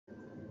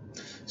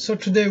So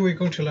today we're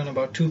going to learn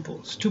about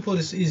tuples. Tuple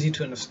is easy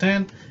to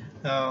understand.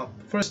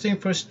 First thing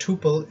first,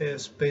 tuple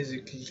is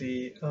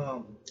basically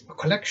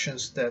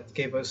collections that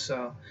give us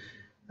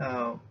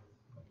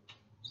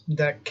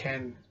that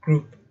can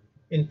group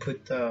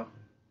input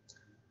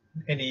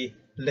any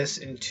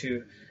list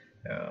into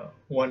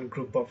one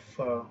group of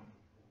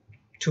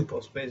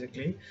tuples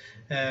basically.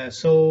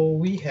 So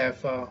we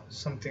have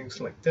some things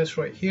like this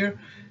right here.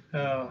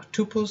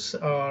 Tuples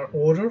are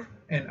order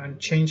and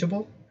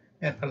unchangeable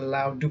and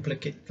allow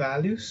duplicate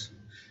values,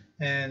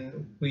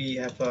 and we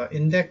have an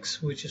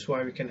index, which is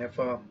why we can have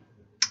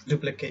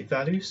duplicate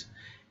values.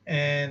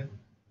 And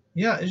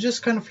yeah, it's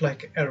just kind of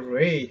like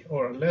array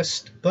or a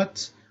list,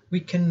 but we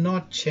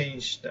cannot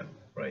change them,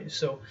 right?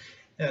 So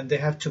they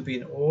have to be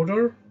in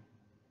order,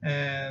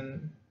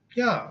 and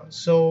yeah,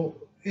 so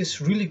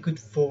it's really good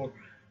for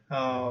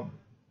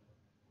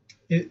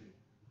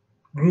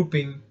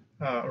grouping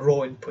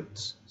raw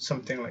inputs,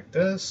 something like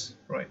this,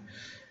 right?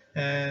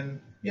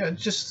 And yeah,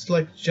 just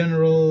like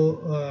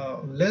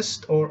general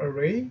list or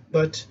array,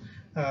 but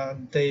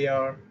they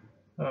are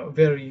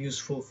very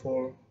useful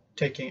for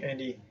taking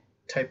any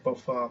type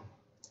of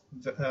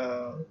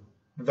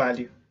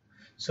value.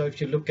 So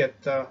if you look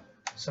at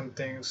some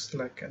things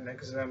like an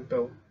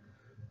example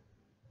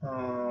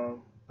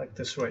like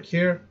this right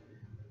here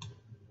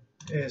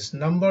is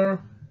number,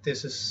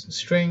 this is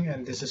string,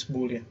 and this is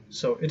boolean.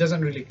 So it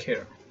doesn't really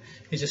care,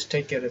 it just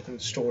take it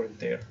and store it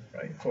there,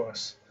 right, for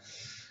us.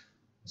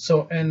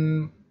 So,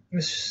 and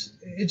it's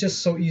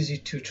just so easy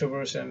to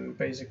traverse and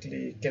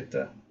basically get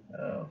the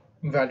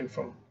value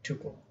from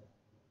tuple.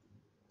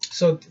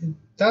 So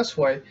that's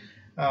why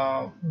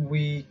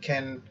we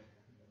can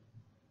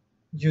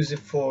use it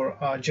for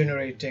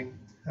generating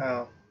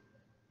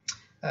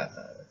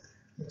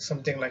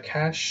something like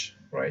hash,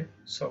 right?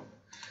 So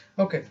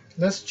okay,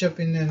 let's jump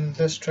in and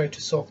let's try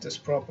to solve this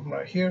problem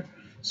right here.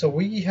 So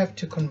we have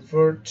to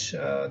convert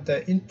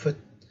the input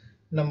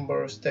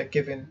numbers that are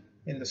given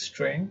in the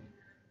string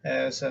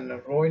as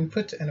a raw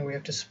input, and we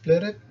have to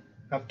split it.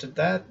 After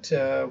that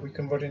we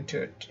convert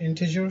into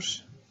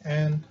integers,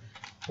 and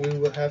we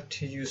will have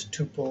to use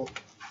tuple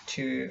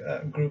to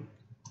group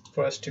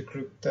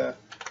the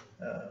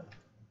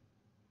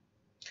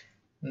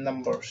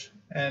numbers.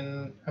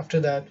 And after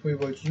that we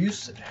will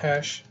use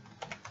hash,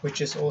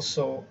 which is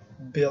also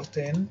built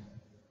in.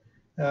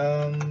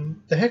 The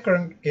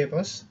hacker gave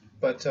us,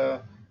 but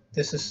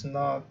this is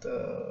not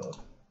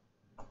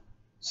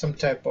some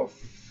type of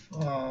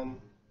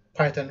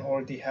Python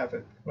already have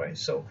it, right?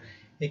 So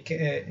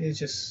it's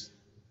just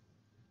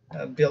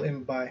built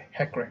in by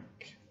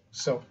HackRank.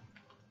 So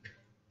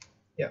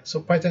yeah,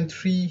 so Python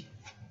 3,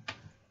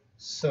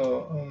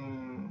 so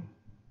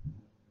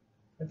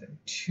Python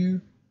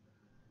 2,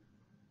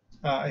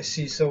 I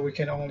see. So we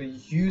can only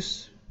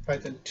use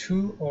Python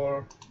 2,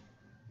 or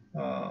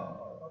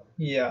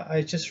yeah,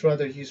 I just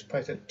rather use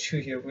Python 2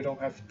 here. We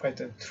don't have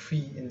Python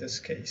 3 in this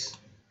case.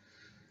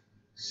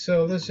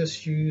 So let's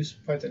just use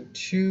Python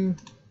 2.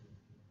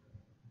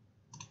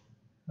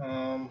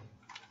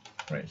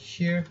 Right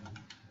here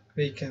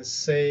we can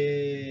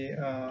say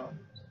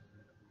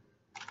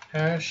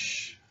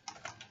hash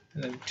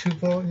and then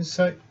tuple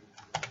inside.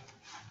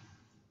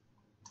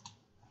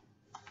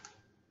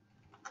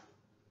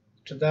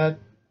 After that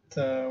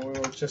we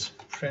will just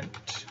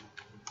print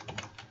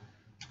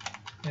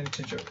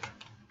integer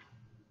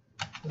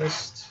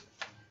list,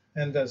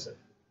 and that's it.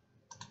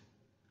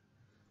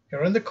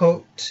 Okay, run the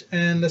code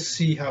and let's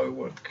see how it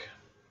works.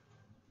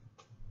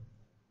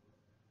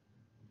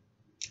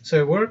 So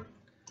it worked.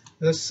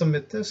 Let's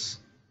submit this,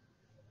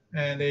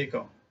 and there you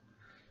go.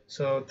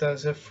 So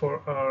that's it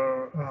for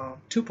our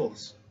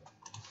tuples.